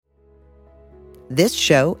This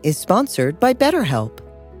show is sponsored by BetterHelp.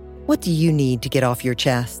 What do you need to get off your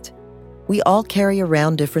chest? We all carry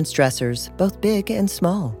around different stressors, both big and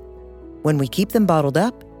small. When we keep them bottled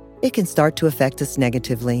up, it can start to affect us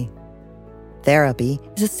negatively. Therapy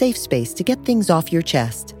is a safe space to get things off your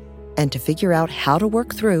chest and to figure out how to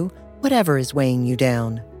work through whatever is weighing you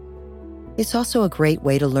down. It's also a great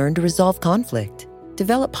way to learn to resolve conflict,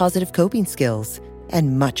 develop positive coping skills,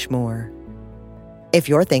 and much more. If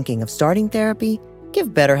you're thinking of starting therapy,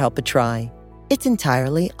 give BetterHelp a try. It's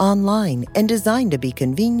entirely online and designed to be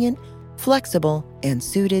convenient, flexible, and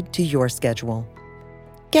suited to your schedule.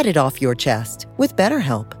 Get it off your chest with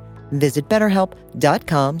BetterHelp. Visit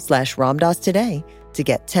BetterHelp.com/Ramdas today to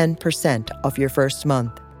get 10% off your first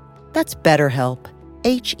month. That's BetterHelp,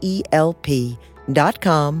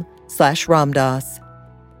 HELP.com/Ramdas.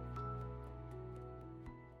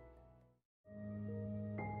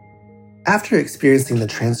 After experiencing the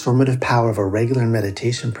transformative power of a regular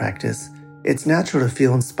meditation practice, it's natural to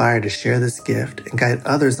feel inspired to share this gift and guide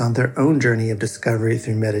others on their own journey of discovery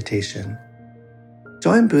through meditation.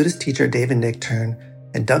 Join Buddhist teacher David Nichtern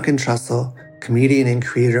and Duncan Trussell, comedian and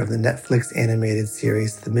creator of the Netflix animated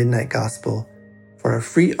series The Midnight Gospel, for a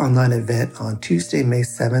free online event on Tuesday, May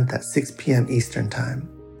 7th at 6 p.m. Eastern Time.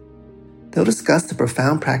 They'll discuss the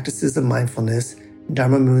profound practices of mindfulness in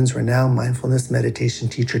Dharma Moon's renowned mindfulness meditation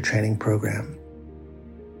teacher training program.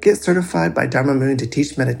 Get certified by Dharma Moon to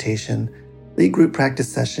teach meditation, lead group practice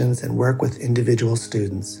sessions, and work with individual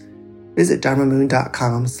students. Visit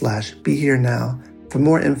dharmamoon.com/BeHereNow for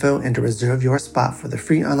more info and to reserve your spot for the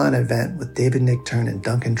free online event with David Nichtern and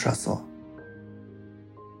Duncan Trussell.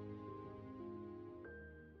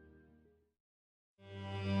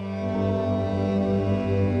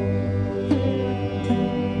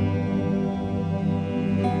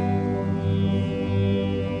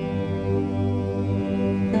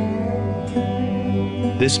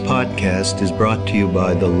 This podcast is brought to you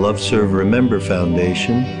by the Love Serve Remember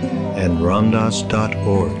Foundation and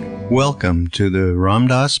Ramdas.org. Welcome to the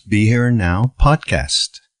Ramdas Be Here Now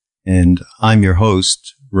podcast. And I'm your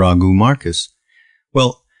host, Raghu Marcus.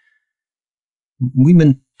 Well, we've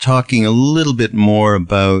been talking a little bit more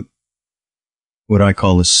about what I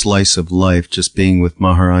call a slice of life, just being with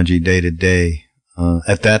Maharaji day to day.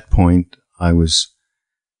 At that point, I was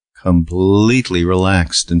completely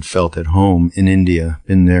relaxed and felt at home in India.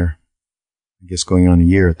 Been there, I guess, going on a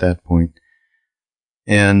year at that point.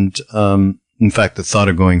 And, in fact, the thought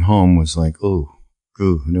of going home was like, I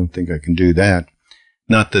don't think I can do that.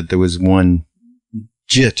 Not that there was one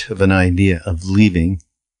jit of an idea of leaving.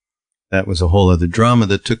 That was a whole other drama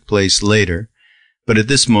that took place later. But at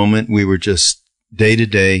this moment, we were just day to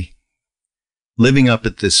day living up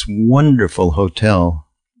at this wonderful hotel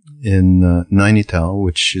in Nainital,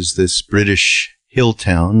 which is this British hill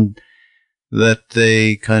town that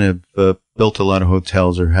they kind of built a lot of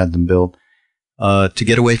hotels or had them built to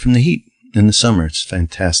get away from the heat in the summer. It's a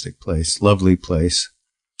fantastic place, lovely place.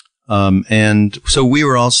 And so we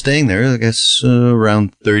were all staying there, I guess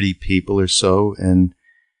around 30 people or so, and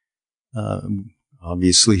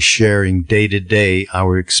obviously sharing day to day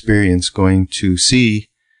our experience going to see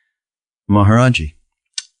Maharaji.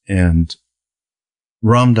 And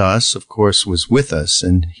Ramdas, of course, was with us,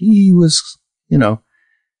 and he was, kind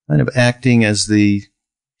of acting as the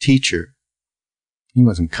teacher. He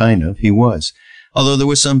wasn't he was. Although there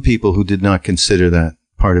were some people who did not consider that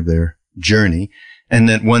part of their journey, and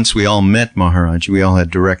that once we all met Maharaji, we all had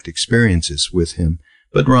direct experiences with him.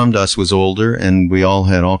 But Ramdas was older, and we all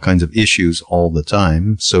had all kinds of issues all the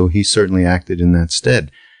time, so he certainly acted in that stead.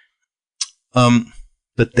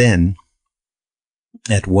 But then,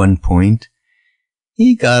 at one point,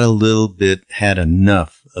 he got a little bit, had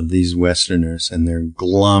enough of these Westerners and their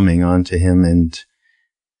glomming onto him, and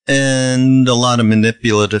a lot of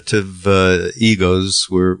manipulative egos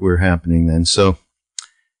were happening then. So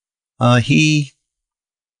he,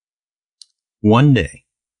 one day,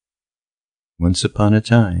 once upon a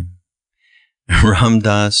time,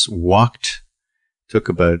 Ramdas took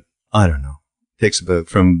about, takes about,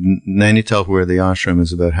 from Nainital, where the ashram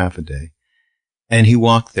is, about half a day. And he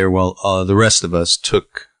walked there while the rest of us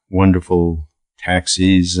took wonderful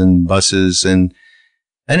taxis and buses. And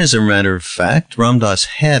as a matter of fact,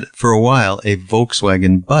 Ramdas had, for a while, a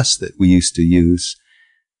Volkswagen bus that we used to use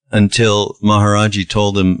until Maharaji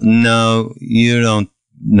told him, no, you don't,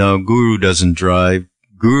 no, Guru doesn't drive.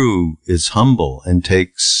 Guru is humble and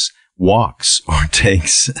walks or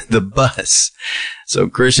takes the bus. So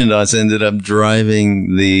Krishnadas ended up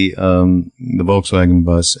driving the Volkswagen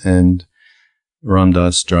bus, and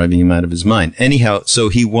Ramdas driving him out of his mind. Anyhow, so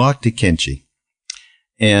he walked to Kenchi,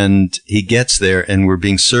 and he gets there, and we're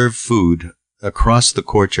being served food across the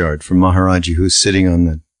courtyard from Maharaji, who's sitting on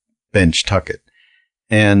the bench, tucket.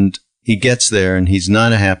 And he gets there, and he's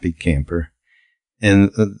not a happy camper.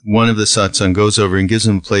 And one of the satsang goes over and gives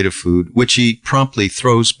him a plate of food, which he promptly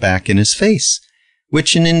throws back in his face,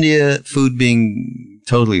 which in India, food being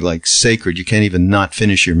totally like sacred, you can't even not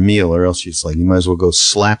finish your meal, or else it's like you might as well go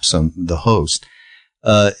slap the host.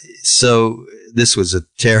 So this was a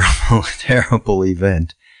terrible, terrible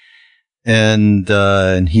event. And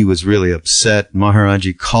he was really upset.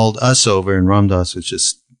 Maharaji called us over, and Ram Dass was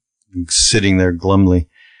just sitting there glumly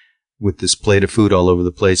with this plate of food all over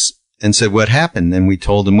the place, and said, what happened? And we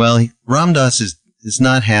told him, well, Ram Dass is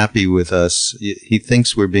not happy with us. He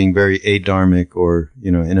thinks we're being very adharmic, or,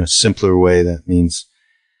 in a simpler way, that means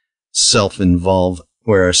self-involved,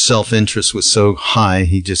 where our self-interest was so high,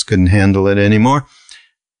 he just couldn't handle it anymore,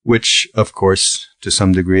 which, of course, to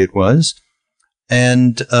some degree it was.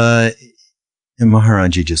 And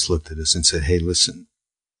Maharaji just looked at us and said, hey, listen,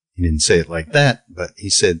 he didn't say it like that, but he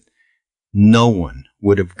said, no one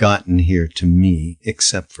would have gotten here to me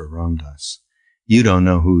except for Ram Dass. You don't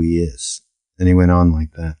know who he is. And he went on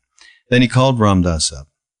like that. Then he called Ram Dass up.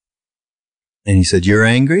 And he said, you're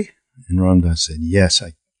angry? And Ram Dass said, yes.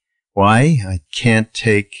 Why? I can't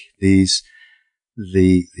take the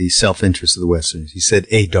self-interest of the Westerners. He said,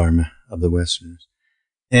 adharma of the Westerners.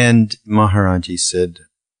 And Maharaji said,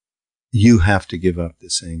 you have to give up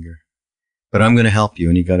this anger, but I'm going to help you.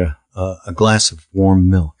 And he got a glass of warm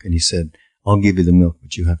milk, and he said, I'll give you the milk,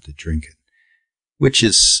 but you have to drink it, which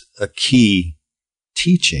is a key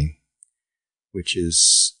teaching, which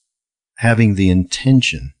is having the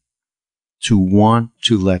intention to want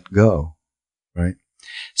to let go, right?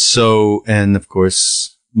 So, and of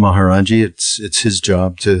course, Maharaji, it's his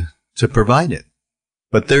job to provide it.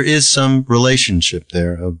 But there is some relationship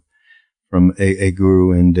there from a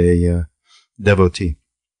guru and a devotee.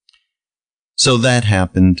 So that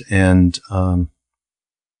happened, and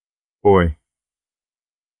boy,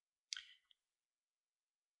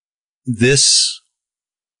 this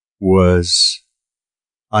was,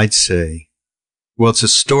 I'd say, well, it's a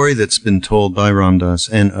story that's been told by Ram Dass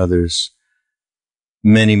and others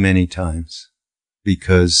many, many times,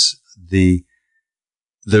 because the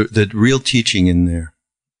real teaching in there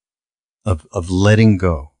of letting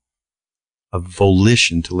go, of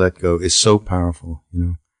volition to let go, is so powerful,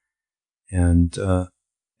 And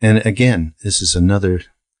again, this is another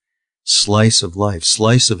slice of life,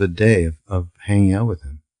 slice of a day of hanging out with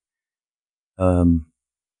him.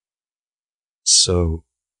 So,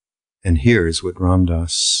 and here is what Ram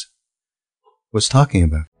Dass was talking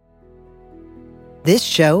about. This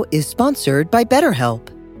show is sponsored by BetterHelp.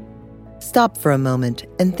 Stop for a moment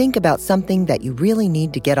and think about something that you really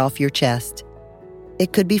need to get off your chest.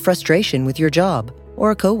 It could be frustration with your job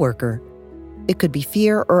or a coworker. It could be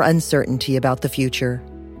fear or uncertainty about the future.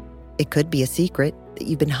 It could be a secret that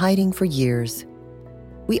you've been hiding for years.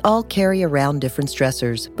 We all carry around different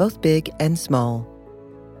stressors, both big and small.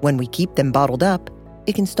 When we keep them bottled up,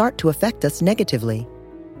 it can start to affect us negatively.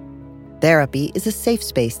 Therapy is a safe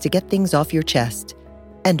space to get things off your chest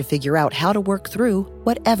and to figure out how to work through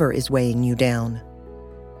whatever is weighing you down.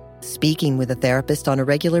 Speaking with a therapist on a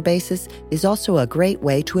regular basis is also a great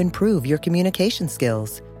way to improve your communication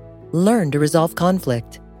skills, learn to resolve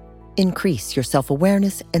conflict, increase your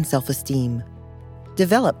self-awareness and self-esteem,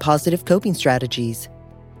 develop positive coping strategies,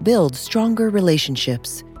 build stronger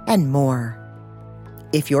relationships, and more.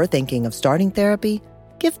 If you're thinking of starting therapy,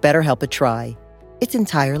 give BetterHelp a try. It's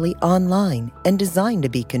entirely online and designed to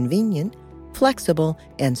be convenient, flexible,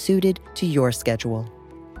 and suited to your schedule.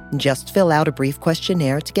 Just fill out a brief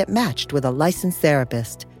questionnaire to get matched with a licensed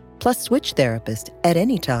therapist, plus switch therapist at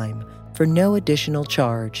any time for no additional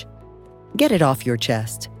charge. Get it off your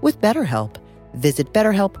chest with BetterHelp. Visit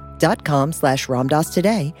BetterHelp.com/RamDass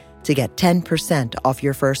today to get 10% off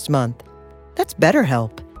your first month. That's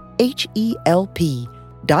BetterHelp,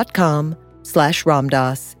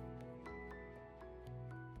 HELP.com/RamDass.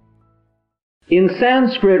 In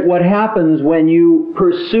Sanskrit, what happens when you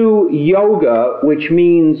pursue yoga, which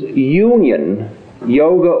means union,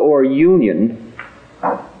 yoga or union,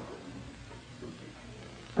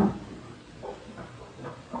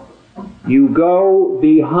 you go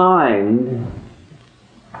behind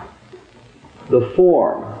the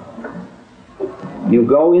form. You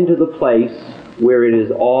go into the place where it is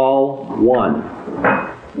all one.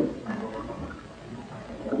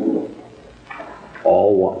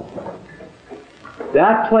 All one.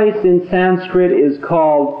 That place in Sanskrit is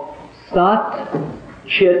called Sat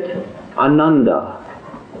Chit Ananda.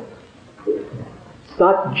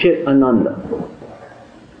 Sat Chit Ananda.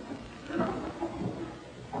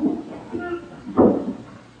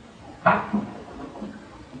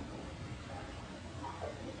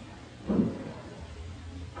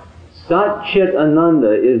 Sat Chit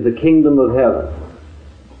Ananda is the kingdom of heaven.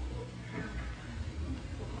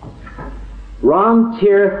 Ram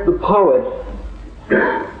Tirth, the poet,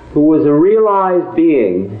 who was a realized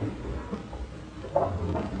being,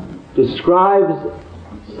 describes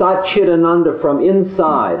Sat Chit Ananda from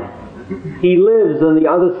inside. He lives on the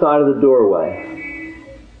other side of the doorway.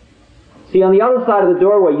 See, on the other side of the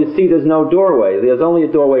doorway, you see there's no doorway. There's only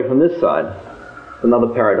a doorway from this side. It's another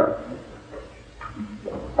paradigm.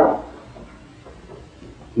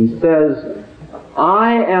 He says,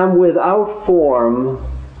 I am without form,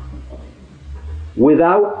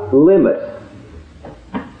 without limit.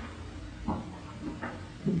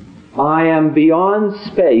 I am beyond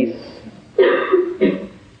space,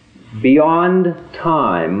 beyond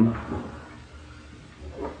time.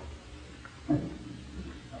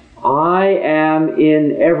 I am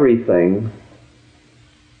in everything.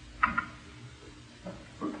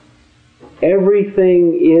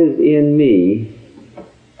 Everything is in me.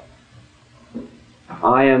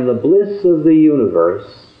 I am the bliss of the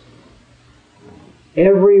universe.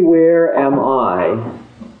 Everywhere am I.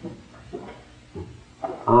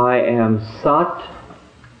 I am Sat,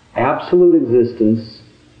 absolute existence,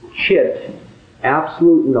 Chit,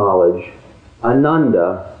 absolute knowledge,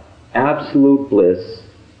 Ananda, absolute bliss,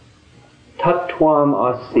 Tattvam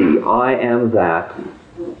Asi, I am that,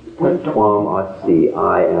 Tattvam Asi,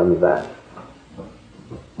 I am that.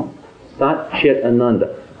 Sat Chit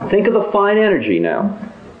Ananda. Think of the fine energy now.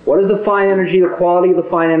 What is the fine energy, the quality of the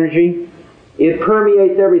fine energy? It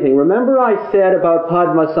permeates everything. Remember I said about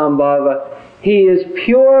Padmasambhava, he is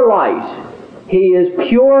pure light, he is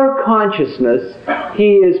pure consciousness,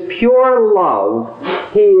 he is pure love,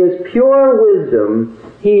 he is pure wisdom,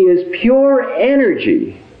 he is pure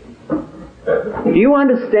energy. Do you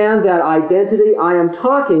understand that identity? I am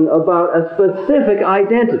talking about a specific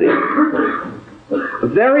identity. A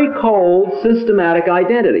very cold, systematic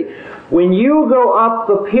identity. When you go up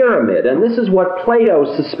the pyramid, and this is what Plato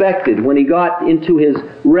suspected when he got into his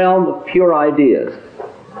realm of pure ideas.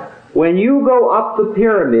 When you go up the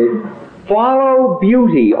pyramid, follow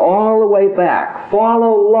beauty all the way back.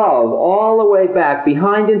 Follow love all the way back,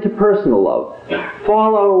 behind interpersonal love.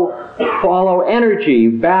 Follow energy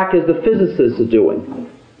back as the physicists are doing.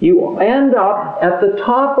 You end up at the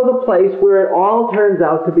top of the place where it all turns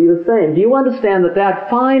out to be the same. Do you understand that that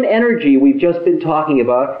fine energy we've just been talking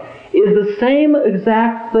about is the same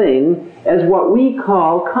exact thing as what we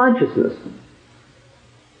call consciousness?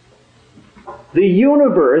 The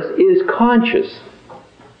universe is conscious.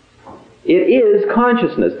 It is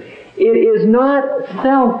consciousness. It is not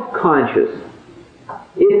self-conscious.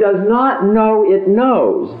 It does not know it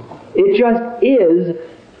knows. It just is.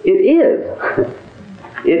 It is.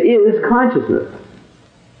 It is consciousness.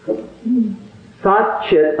 Sat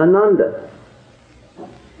Chit Ananda.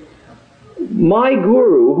 My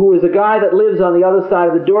guru, who is a guy that lives on the other side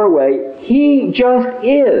of the doorway, he just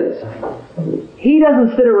is. He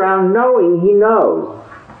doesn't sit around knowing he knows.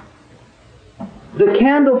 The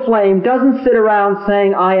candle flame doesn't sit around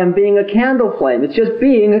saying, I am being a candle flame. It's just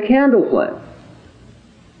being a candle flame.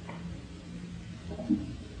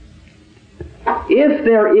 If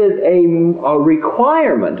there is a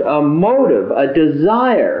requirement, a motive, a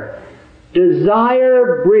desire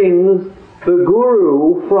brings the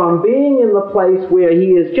guru from being in the place where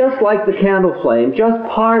he is just like the candle flame, just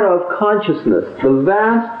part of consciousness, the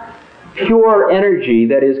vast, pure energy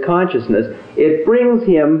that is consciousess. It brings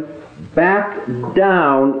him back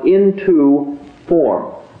down into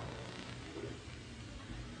form.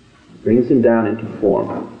 Brings him down into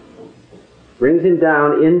form. Brings him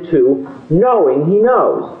down into knowing he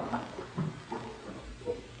knows.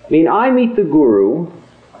 I mean, I meet the guru,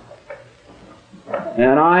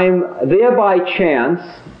 and I'm there by chance,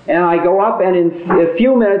 and I go up, and in a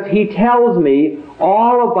few minutes he tells me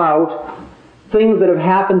all about things that have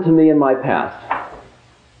happened to me in my past.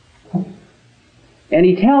 And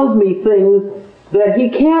he tells me things that he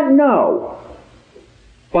can't know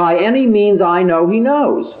by any means I know he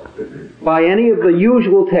knows, by any of the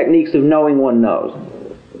usual techniques of knowing one knows.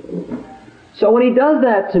 So when he does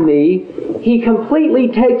that to me, he completely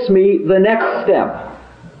takes me the next step.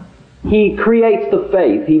 He creates the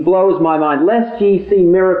faith. He blows my mind. Lest ye see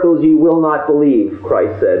miracles ye will not believe,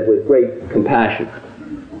 Christ said with great compassion.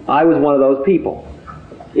 I was one of those people.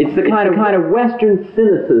 It's the kind of Western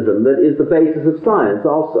cynicism that is the basis of science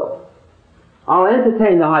also. I'll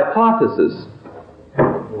entertain the hypothesis.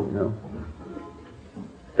 No.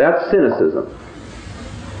 That's cynicism.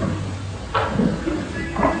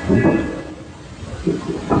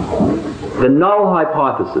 The null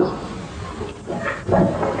hypothesis.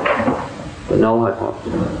 The null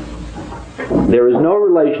hypothesis. There is no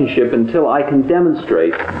relationship until I can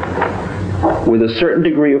demonstrate with a certain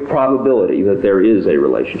degree of probability that there is a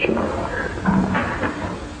relationship.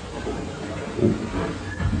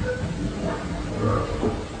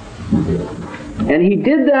 And he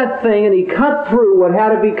did that thing, and he cut through what had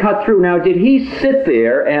to be cut through. Now, did he sit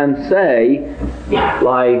there and say,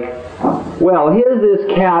 like, well, here's this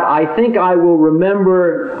cat, I think I will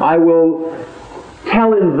remember, I will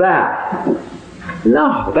tell him that.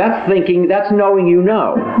 No, that's thinking, that's knowing you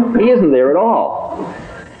know. He isn't there at all.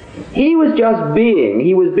 He was just being.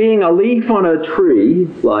 He was being a leaf on a tree,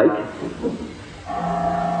 like,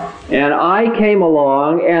 and I came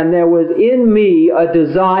along, and there was in me a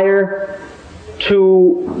desire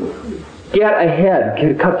to get ahead,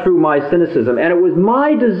 to cut through my cynicism. And it was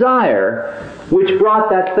my desire which brought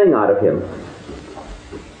that thing out of him.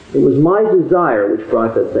 It was my desire which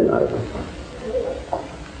brought that thing out of him.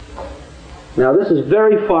 Now this is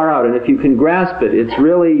very far out, and if you can grasp it, it's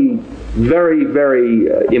really very, very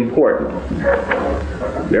important.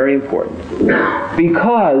 Very important.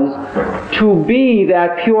 Because to be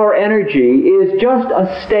that pure energy is just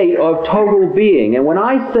a state of total being. And when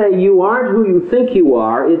I say you aren't who you think you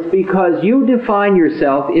are, it's because you define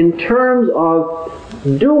yourself in terms of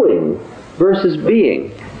doing versus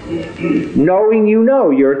being. Knowing you know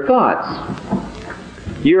your thoughts.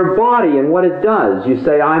 Your body and what it does. You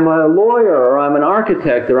say, I'm a lawyer, or I'm an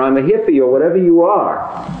architect, or I'm a hippie, or whatever you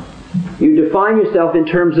are. You define yourself in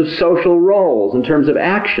terms of social roles, in terms of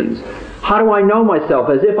actions. How do I know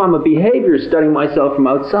myself? As if I'm a behavior studying myself from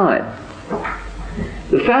outside.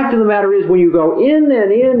 The fact of the matter is, when you go in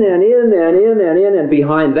and in and in and in and in and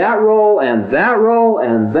behind that role and that role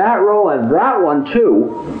and that role and that one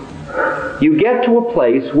too, you get to a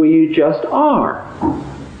place where you just are.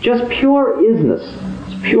 Just pure isness.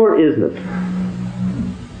 It's pure isness.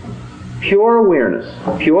 Pure awareness.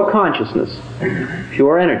 Pure consciousness.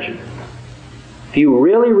 Pure energy. If you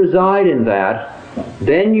really reside in that,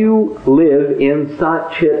 then you live in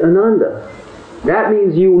Sat Chit Ananda. That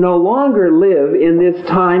means you no longer live in this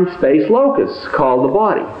time-space locus called the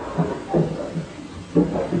body.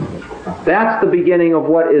 That's the beginning of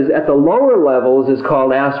what is at the lower levels is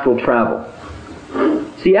called astral travel.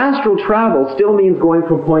 See, astral travel still means going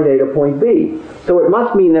from point A to point B. So it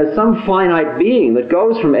must mean there's some finite being that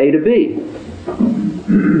goes from A to B.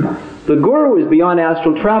 The Guru is beyond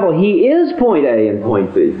astral travel. He is point A and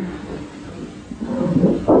point B.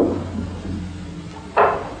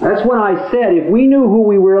 That's when I said, if we knew who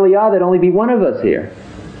we really are, there'd only be one of us here.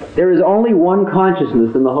 There is only one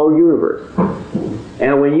consciousness in the whole universe.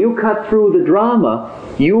 And when you cut through the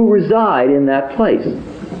drama, you reside in that place.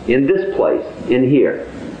 In this place. In here.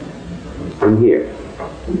 In here.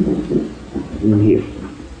 In here.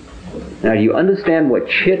 Now, do you understand what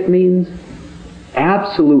chit means?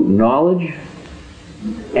 Absolute knowledge.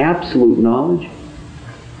 Absolute knowledge.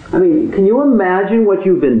 I mean, can you imagine what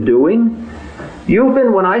you've been doing? You've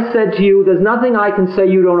been, when I said to you, there's nothing I can say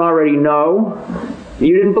you don't already know,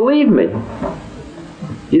 you didn't believe me.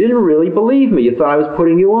 You didn't really believe me. You thought I was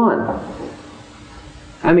putting you on.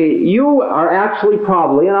 I mean, you are actually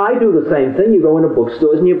probably, and I do the same thing, you go into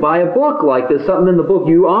bookstores and you buy a book like there's something in the book.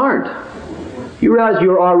 You aren't. You realize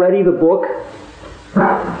you're already the book,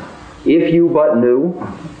 if you but knew.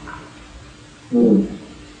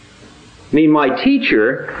 I mean, my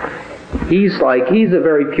teacher, he's a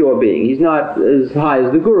very pure being. He's not as high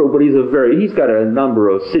as the Guru, but he's got a number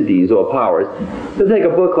of siddhis or powers. He'll take a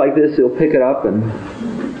book like this, he'll pick it up and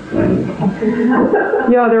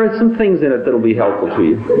yeah, there are some things in it that'll be helpful to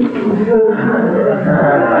you.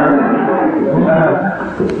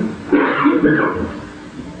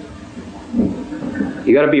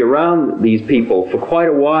 You got to be around these people for quite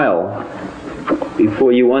a while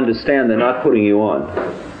before you understand they're not putting you on.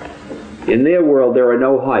 In their world, there are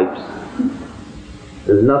no hypes.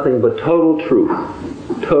 There's nothing but total truth,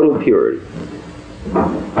 total purity,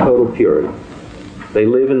 total purity. They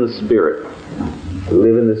live in the spirit. They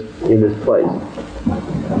live in this place.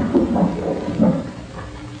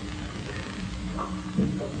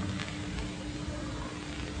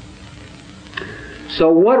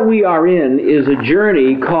 So what we are in is a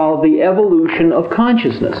journey called the evolution of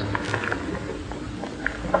consciousness.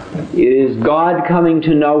 It is God coming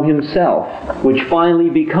to know Himself, which finally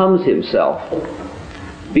becomes Himself.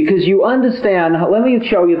 Because you understand, let me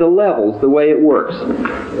show you the levels, the way it works.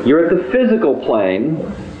 You're at the physical plane,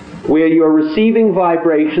 where you're receiving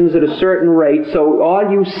vibrations at a certain rate, so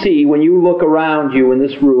all you see when you look around you in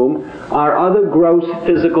this room are other gross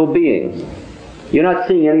physical beings. You're not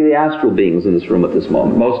seeing any of the astral beings in this room at this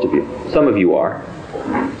moment, most of you. Some of you are.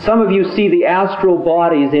 Some of you see the astral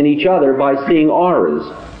bodies in each other by seeing auras.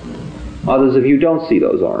 Others of you don't see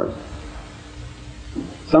those auras.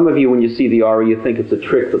 Some of you, when you see the aura, you think it's a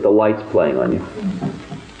trick that the light's playing on you,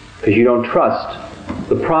 because you don't trust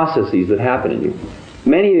the processes that happen in you.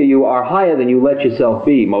 Many of you are higher than you let yourself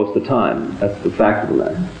be most of the time. That's the fact of the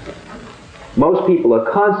matter. Most people are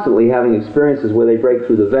constantly having experiences where they break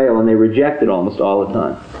through the veil and they reject it almost all the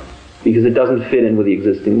time because it doesn't fit in with the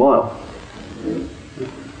existing model.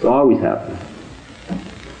 It's always happening.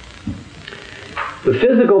 The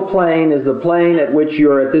physical plane is the plane at which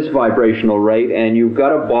you're at this vibrational rate, and you've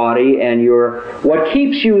got a body, and what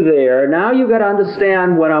keeps you there. Now you've got to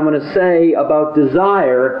understand what I'm going to say about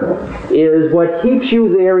desire is what keeps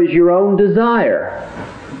you there is your own desire.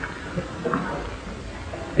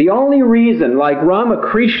 The only reason, like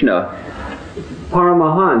Ramakrishna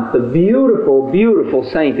Paramahans, the beautiful, beautiful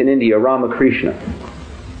saint in India, Ramakrishna.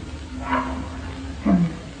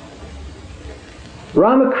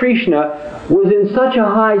 Ramakrishna was in such a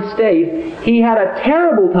high state, he had a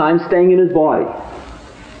terrible time staying in his body.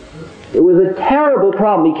 It was a terrible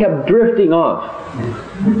problem. He kept drifting off.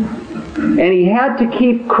 And he had to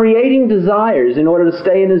keep creating desires in order to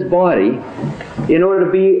stay in his body, in order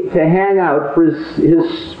to hang out for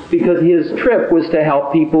because his trip was to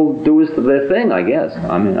help people do their thing, I guess.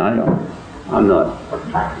 I mean, I'm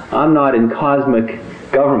not in cosmic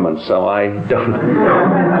government, so I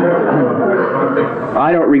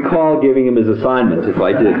don't recall giving him his assignment if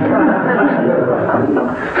I did.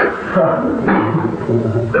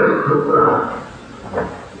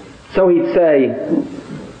 So he'd say,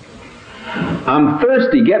 "I'm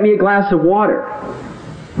thirsty, get me a glass of water."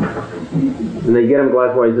 And they get him a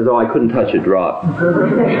glass of water. He says, "Oh, I couldn't touch a drop."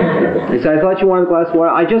 He said, "I thought you wanted a glass of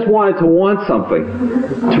water." "I just wanted to want something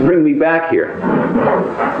to bring me back here.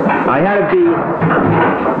 I had to be..."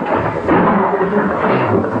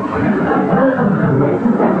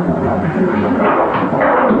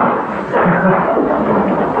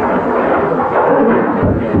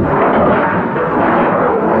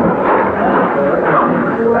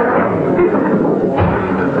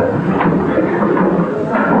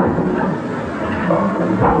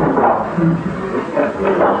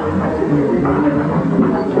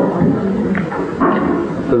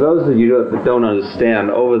 For those of you that don't understand,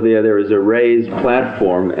 over there is a raised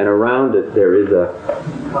platform, and around it there is a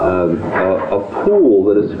pool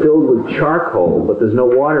that is filled with charcoal, but there's no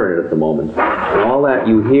water in it at the moment. And all that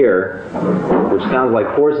you hear, which sounds like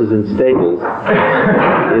horses in stables,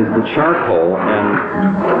 is the charcoal, and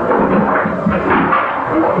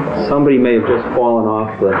somebody may have just fallen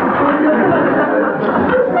off the...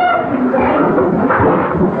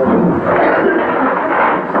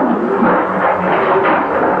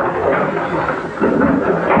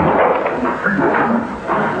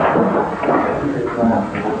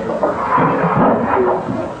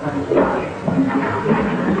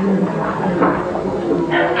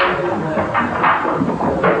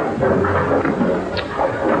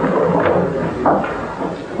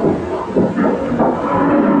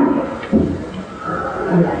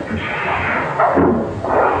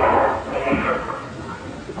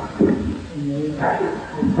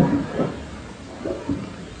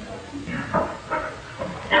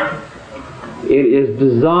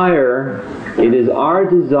 It is our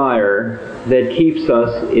desire that keeps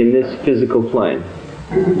us in this physical plane.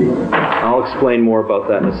 I'll explain more about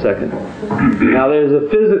that in a second. Now there's a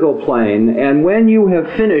physical plane, and when you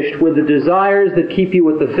have finished with the desires that keep you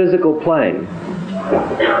with the physical plane,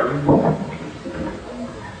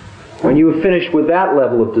 when you have finished with that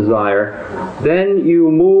level of desire, then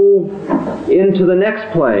you move into the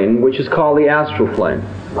next plane, which is called the astral plane.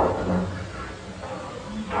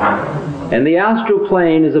 And the astral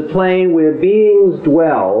plane is a plane where beings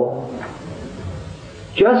dwell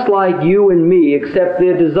just like you and me, except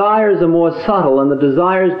their desires are more subtle, and the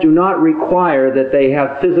desires do not require that they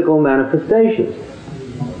have physical manifestations.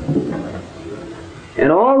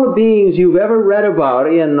 And all the beings you've ever read about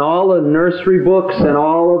in all the nursery books and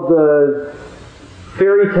all of the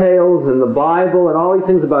fairy tales and the Bible and all these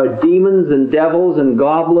things about demons and devils and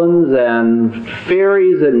goblins and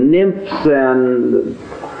fairies and nymphs and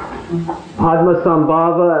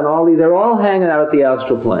Padmasambhava and all these, they're all hanging out at the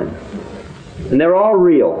astral plane. And they're all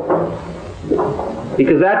real.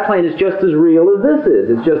 Because that plane is just as real as this is.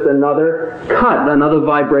 It's just another cut, another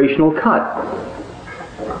vibrational cut.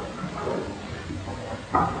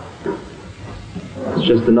 It's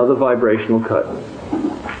just another vibrational cut.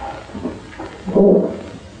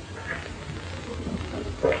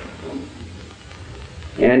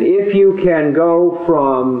 And if you can go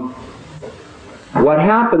from what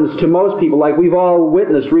happens to most people, like we've all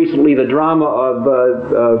witnessed recently the drama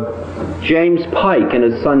of James Pike and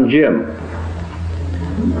his son Jim.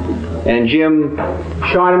 And Jim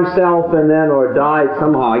shot himself or died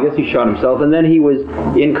somehow. I guess he shot himself. And then he was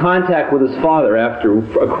in contact with his father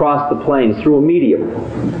across the plains through a medium.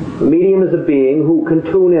 A medium is a being who can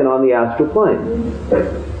tune in on the astral plane.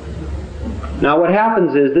 Now what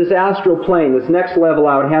happens is this astral plane, this next level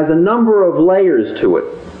out, has a number of layers to it.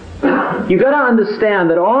 You've got to understand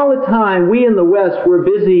that all the time we in the West were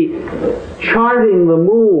busy charting the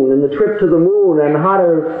moon and the trip to the moon and how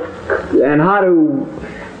to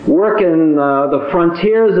work in the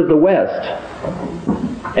frontiers of the West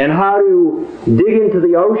and how to dig into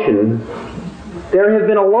the ocean. There have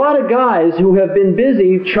been a lot of guys who have been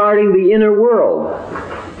busy charting the inner world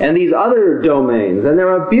and these other domains, and there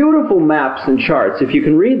are beautiful maps and charts if you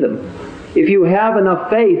can read them, if you have enough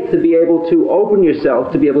faith to be able to open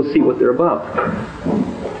yourself to be able to see what they're about.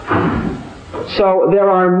 So there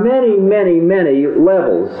are many, many, many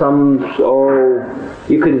levels.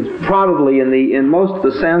 You can probably, in most of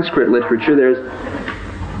the Sanskrit literature, there's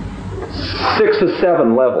 6 or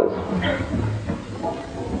 7 levels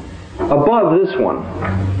above this one.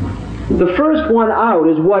 The first one out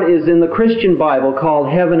is what is in the Christian Bible called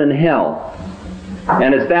heaven and hell.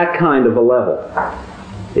 And it's that kind of a level.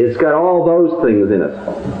 It's got all those things in it.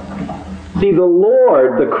 See, the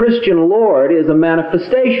Lord, the Christian Lord, is a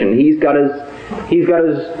manifestation. He's got his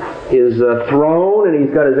throne, and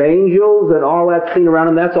he's got his angels, and all that scene around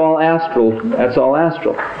him. That's all astral. That's all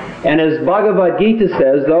astral. And as Bhagavad Gita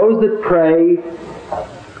says, those that pray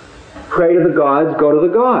to the gods, go to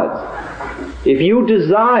the gods. If you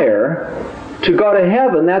desire to go to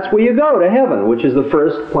heaven, that's where you go, to heaven, which is the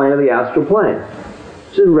first plane of the astral plane.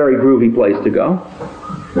 It's a very groovy place to go.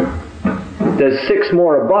 There's 6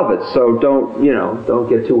 more above it, so don't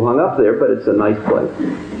get too hung up there, but it's a nice place.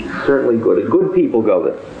 Certainly good. Good people go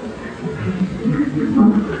there.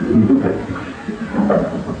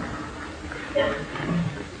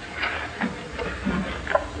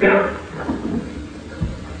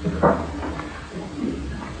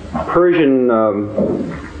 Persian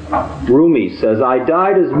Rumi says, I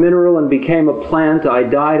died as mineral and became a plant. I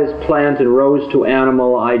died as plant and rose to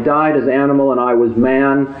animal. I died as animal and I was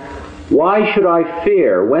man. Why should I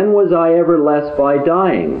fear? When was I ever less by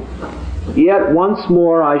dying? Yet once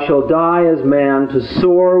more I shall die as man to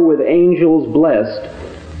soar with angels blessed.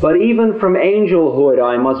 But even from angelhood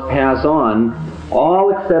I must pass on. All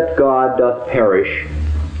except God doth perish.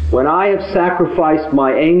 When I have sacrificed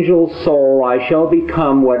my angel soul, I shall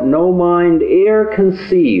become what no mind e'er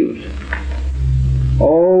conceived.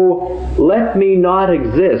 Oh, let me not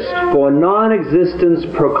exist, for non-existence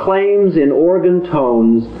proclaims in organ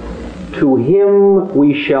tones, to him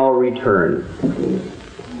we shall return.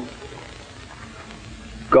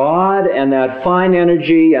 God and that fine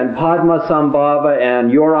energy and Padmasambhava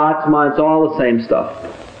and your Atma, it's all the same stuff.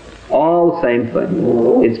 All the same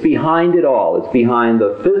thing. It's behind it all. It's behind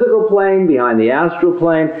the physical plane, behind the astral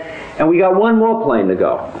plane, and we got one more plane to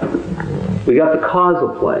go. We got the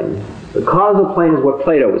causal plane. The causal plane is what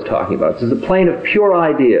Plato was talking about. It's a plane of pure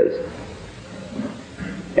ideas.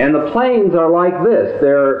 And the planes are like this.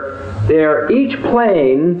 Each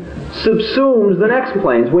plane subsumes the next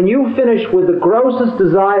planes. When you finish with the grossest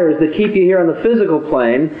desires that keep you here on the physical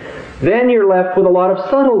plane, then you're left with a lot of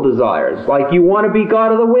subtle desires. Like you want to be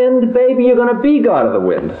God of the wind, baby, you're going to be God of the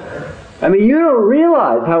wind. I mean, you don't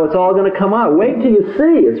realize how it's all going to come out. Wait till you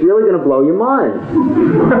see. It's really going to blow your mind.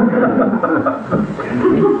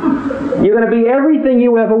 You're going to be everything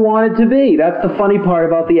you ever wanted to be. That's the funny part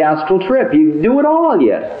about the astral trip. You do it all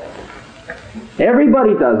yet.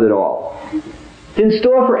 Everybody does it all. It's in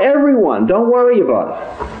store for everyone. Don't worry about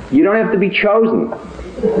it. You don't have to be chosen.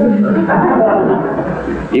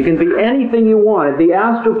 You can be anything you want. At the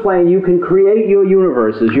astral plane, you can create your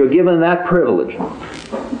universes. You're given that privilege.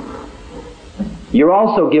 You're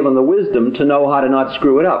also given the wisdom to know how to not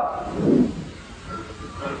screw it up.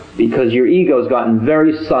 Because your ego's gotten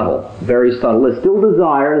very subtle, very subtle. There's still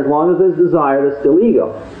desire, and as long as there's desire, there's still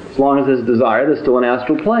ego. As long as there's desire, there's still an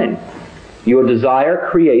astral plane. Your desire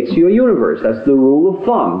creates your universe. That's the rule of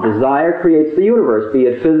thumb. Desire creates the universe, be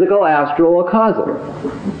it physical, astral, or causal.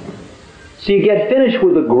 So you get finished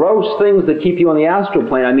with the gross things that keep you on the astral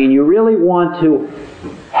plane. I mean, you really want to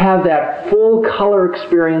have that full color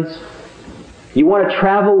experience. You want to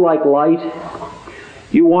travel like light.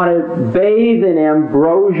 You want to bathe in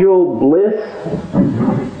ambrosial bliss.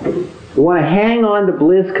 You want to hang on to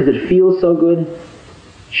bliss because it feels so good.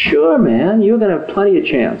 Sure, man, you're going to have plenty of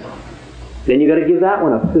chance. Then you got to give that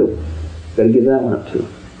one up too. Got to give that one up too.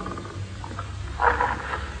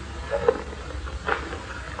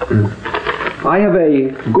 I have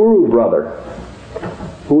a guru brother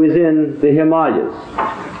who is in the Himalayas.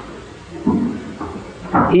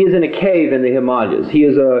 He is in a cave in the Himalayas. He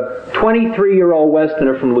is a 23-year-old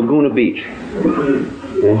Westerner from Laguna Beach.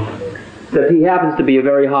 Except he happens to be a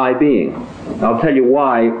very high being. I'll tell you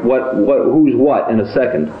why, who's what in a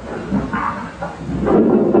second.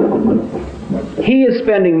 He is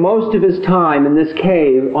spending most of his time in this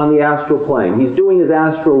cave on the astral plane. He's doing his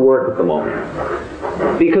astral work at the moment.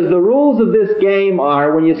 Because the rules of this game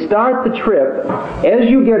are, when you start the trip, as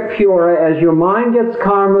you get purer, as your mind gets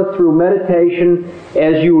calmer through meditation,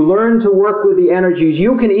 as you learn to work with the energies,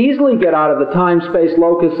 you can easily get out of the time-space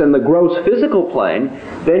locus and the gross physical plane.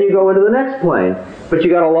 Then you go into the next plane. But you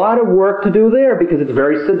got a lot of work to do there because it's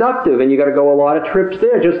very seductive, and you got to go a lot of trips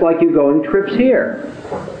there, just like you going trips here.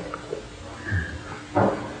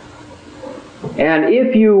 And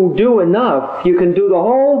if you do enough, you can do the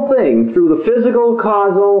whole thing through the physical,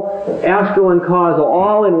 causal, astral, and causal,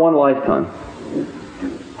 all in one lifetime.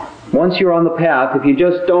 Once you're on the path, if you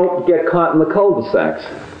just don't get caught in the cul-de-sacs.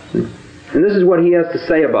 And this is what he has to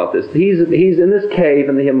say about this. He's in this cave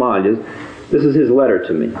in the Himalayas. This is his letter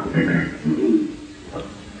to me.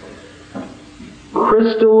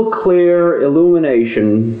 Crystal clear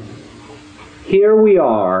illumination. Here we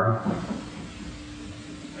are,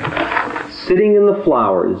 sitting in the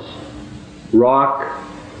flowers, rock,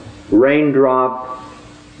 raindrop,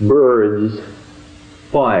 birds,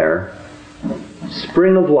 fire,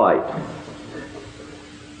 spring of light.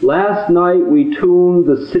 Last night we tuned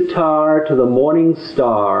the sitar to the morning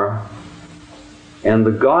star, and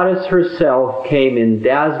the goddess herself came in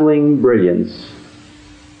dazzling brilliance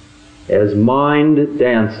as mind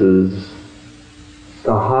dances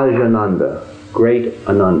Sahajananda, great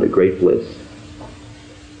Ananda, great bliss.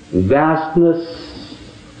 Vastness,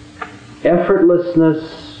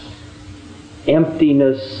 effortlessness,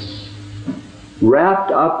 emptiness,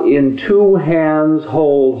 wrapped up in two hands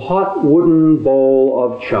hold hot wooden bowl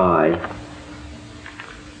of chai,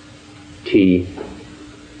 tea,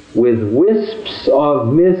 with wisps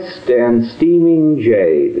of mist and steaming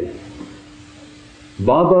jade.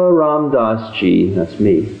 Baba Ram Das Ji, that's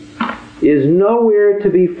me, is nowhere to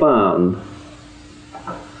be found,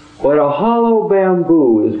 but a hollow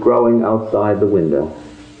bamboo is growing outside the window.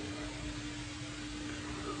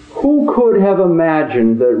 Who could have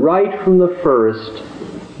imagined that right from the first,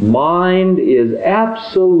 mind is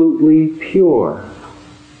absolutely pure?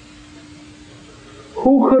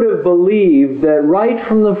 Who could have believed that right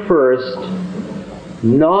from the first,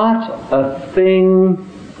 not a thing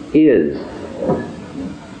is?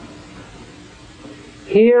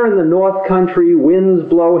 Here in the North Country, winds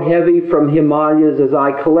blow heavy from Himalayas as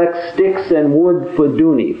I collect sticks and wood for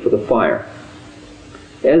Duni, for the fire.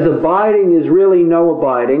 As abiding is really no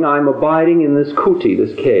abiding, I'm abiding in this kuti,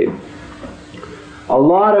 this cave. A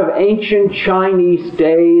lot of ancient Chinese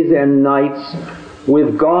days and nights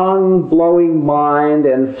with gong-blowing mind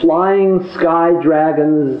and flying sky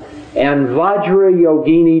dragons and Vajra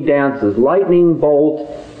Yogini dances, lightning bolt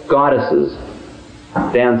goddesses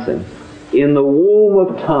dancing in the womb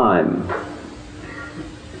of time.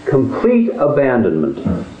 Complete abandonment.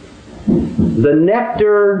 The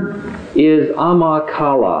nectar is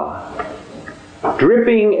Amakala,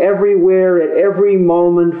 dripping everywhere at every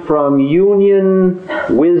moment from union,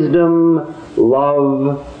 wisdom,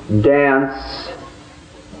 love, dance,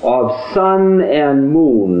 of sun and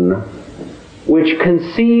moon, which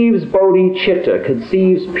conceives bodhicitta,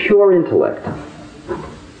 conceives pure intellect.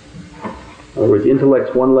 In other words,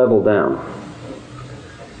 intellect's one level down.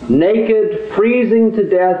 Naked, freezing to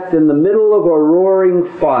death in the middle of a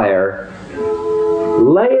roaring fire,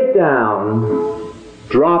 lay it down,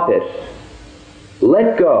 drop it,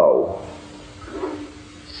 let go,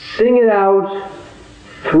 sing it out,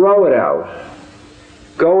 throw it out.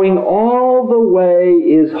 Going all the way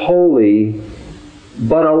is holy,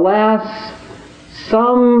 but alas,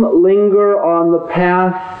 some linger on the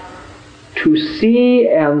path to see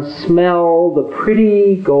and smell the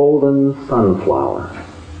pretty golden sunflower,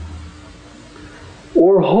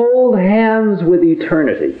 or hold hands with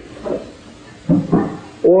eternity,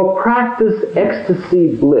 or practice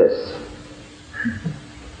ecstasy bliss,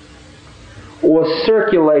 or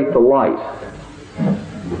circulate the light,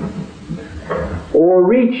 or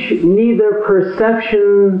reach neither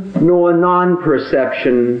perception nor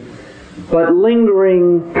non-perception, but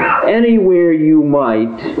lingering anywhere you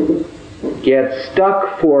might, get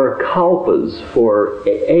stuck for kalpas, for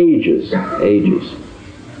ages.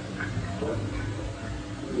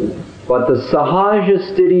 But the Sahaja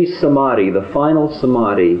Sthiti Samadhi, the final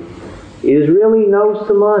Samadhi, is really no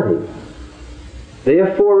Samadhi.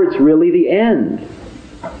 Therefore, it's really the end.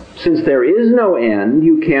 Since there is no end,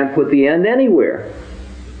 you can't put the end anywhere.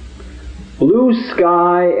 Blue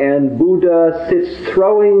sky and Buddha sits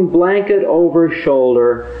throwing blanket over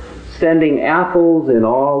shoulder, sending apples in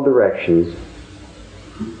all directions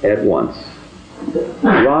at once.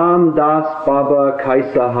 Ram Das Baba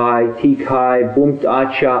Kaisa Hai Tikai Bumt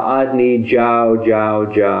Acha Adni Jiao Jiao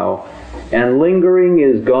Jiao. And lingering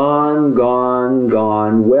is gone, gone,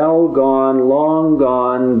 gone, well gone, long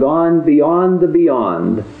gone, gone beyond the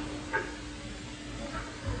beyond.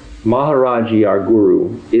 Maharaji, our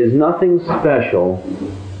Guru, is nothing special,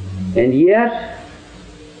 and yet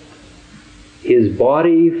his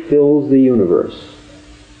body fills the universe.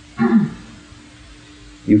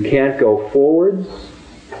 You can't go forwards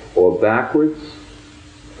or backwards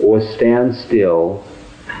or stand still.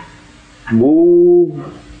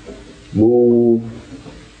 Move, move,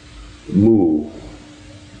 move.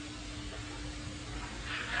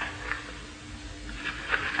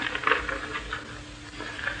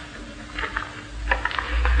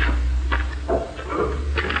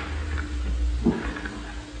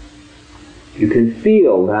 You can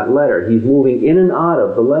feel that letter. He's moving in and out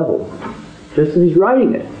of the levels, just as he's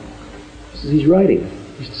writing it. Just as he's writing it.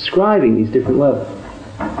 He's describing these different levels.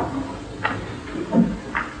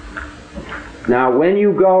 Now, when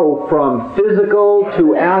you go from physical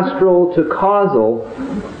to astral to causal,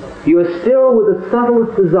 you are still with the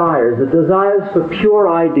subtlest desires, the desires for pure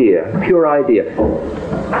idea, pure idea.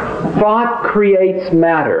 Thought creates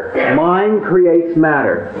matter. Mind creates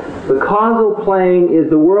matter. The causal plane is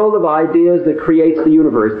the world of ideas that creates the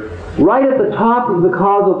universe. Right at the top of the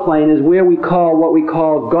causal plane is where we call what we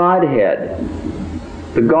call Godhead.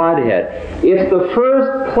 The Godhead. It's the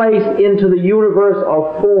first place into the universe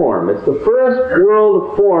of form. It's the first world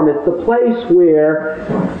of form. It's the place where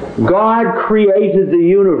God created the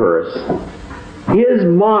universe. His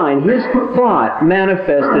mind, his thought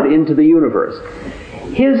manifested into the universe.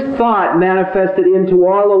 His thought manifested into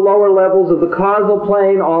all the lower levels of the causal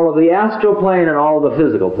plane, all of the astral plane, and all of the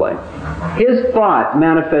physical plane. His thought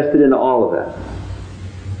manifested into all of that.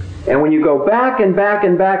 And when you go back and back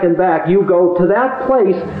and back and back, you go to that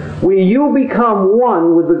place where you become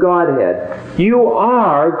one with the Godhead. You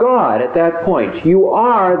are God at that point. You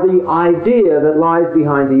are the idea that lies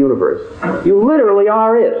behind the universe. You literally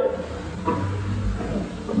are it.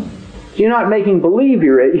 You're not making believe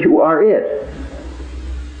you're it, you are it.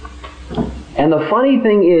 And the funny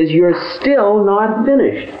thing is, you're still not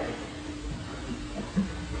finished.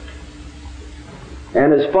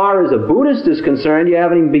 And as far as a Buddhist is concerned, you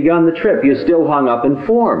haven't even begun the trip. You're still hung up in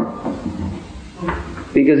form.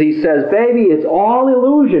 Because he says, baby, it's all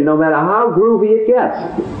illusion, no matter how groovy it gets.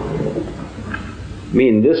 I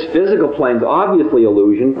mean, this physical plane's obviously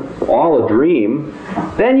illusion, all a dream.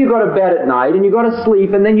 Then you go to bed at night, and you go to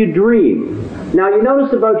sleep, and then you dream. Now, you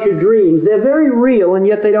notice about your dreams, they're very real, and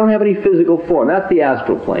yet they don't have any physical form. That's the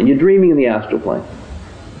astral plane. You're dreaming in the astral plane.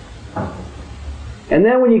 And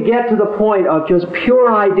then when you get to the point of just pure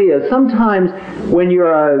ideas, sometimes when you're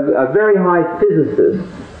a very high physicist,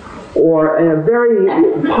 or a very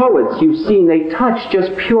poets you've seen, they touch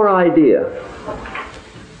just pure idea.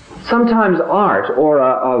 Sometimes art or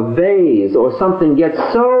a vase or something gets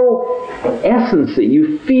so essency,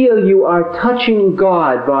 you feel you are touching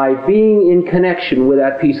God by being in connection with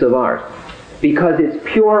that piece of art. Because it's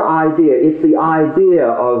pure idea. It's the idea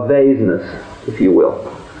of vaseness, if you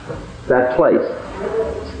will. That place.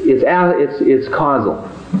 It's causal.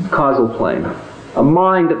 Causal plane. A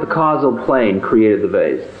mind at the causal plane created the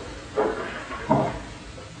vase.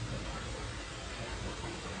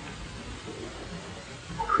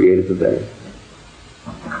 Created the vase.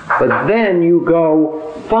 But then you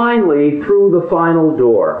go finally through the final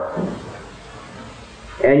door.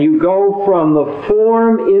 And you go from the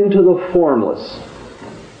form into the formless,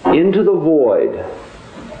 into the void,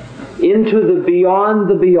 into the beyond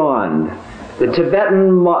the beyond. The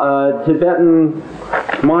Tibetan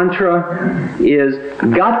mantra is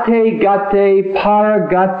Gate Gate Para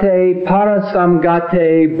Gate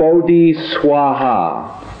Parasamgate Bodhi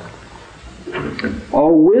Swaha.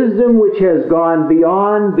 O wisdom which has gone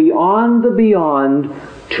beyond, beyond the beyond,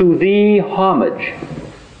 to thee homage.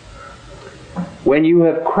 When you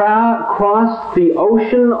have crossed the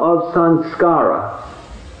ocean of sanskara,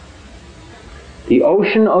 the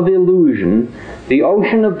ocean of illusion, the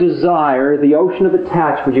ocean of desire, the ocean of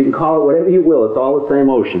attachment, you can call it whatever you will, it's all the same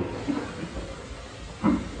ocean.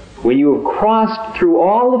 When you have crossed through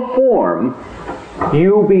all the form,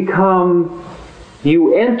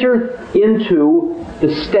 you enter into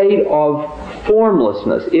the state of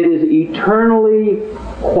formlessness. It is eternally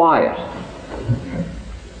quiet.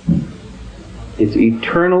 It's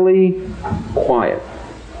eternally quiet.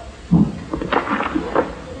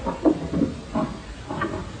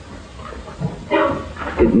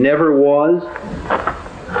 It never was.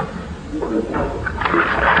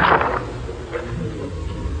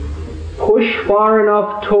 Push far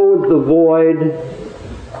enough towards the void.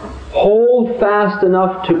 Hold fast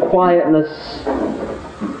enough to quietness.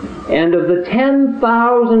 And of the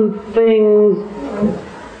 10,000 things,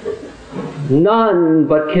 none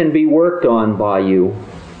but can be worked on by you.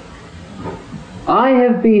 I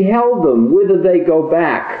have beheld them whither they go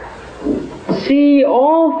back. See,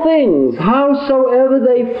 all things, howsoever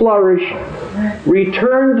they flourish,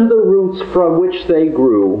 return to the roots from which they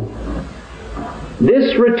grew.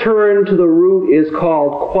 This return to the root is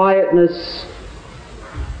called quietness.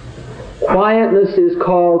 Quietness is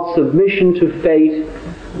called submission to fate.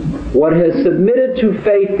 What has submitted to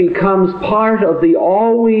fate becomes part of the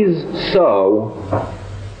always so.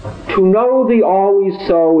 To know the always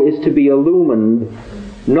so is to be illumined.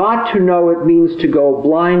 Not to know it means to go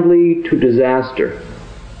blindly to disaster,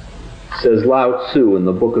 says Lao Tzu in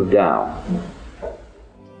the Book of Tao.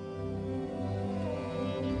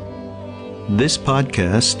 This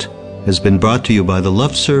podcast has been brought to you by the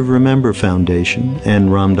Love Serve Remember Foundation and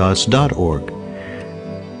Ramdas.org.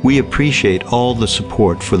 We appreciate all the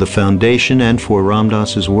support for the foundation and for Ram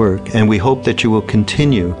Dass's work, and we hope that you will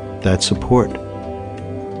continue that support.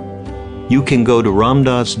 You can go to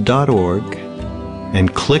ramdas.org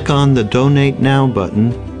and click on the Donate Now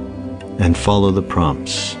button and follow the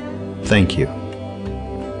prompts. Thank you.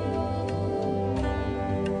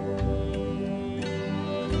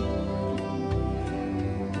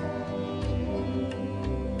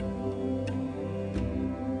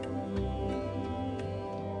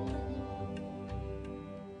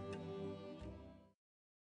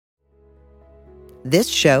 This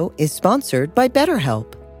show is sponsored by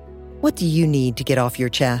BetterHelp. What do you need to get off your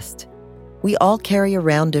chest? We all carry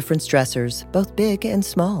around different stressors, both big and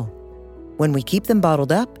small. When we keep them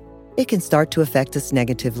bottled up, it can start to affect us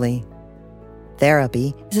negatively.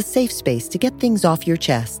 Therapy is a safe space to get things off your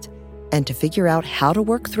chest and to figure out how to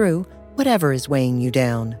work through whatever is weighing you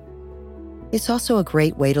down. It's also a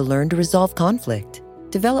great way to learn to resolve conflict,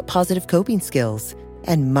 develop positive coping skills,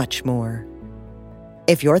 and much more.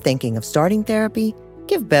 If you're thinking of starting therapy,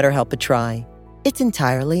 give BetterHelp a try. It's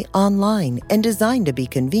entirely online and designed to be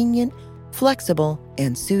convenient, flexible,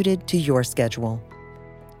 and suited to your schedule.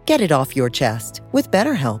 Get it off your chest with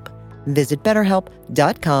BetterHelp. Visit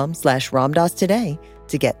BetterHelp.com/Ramdas today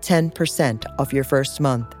to get 10% off your first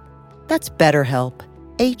month. That's BetterHelp,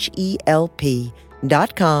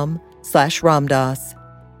 HELP.com/Ramdas.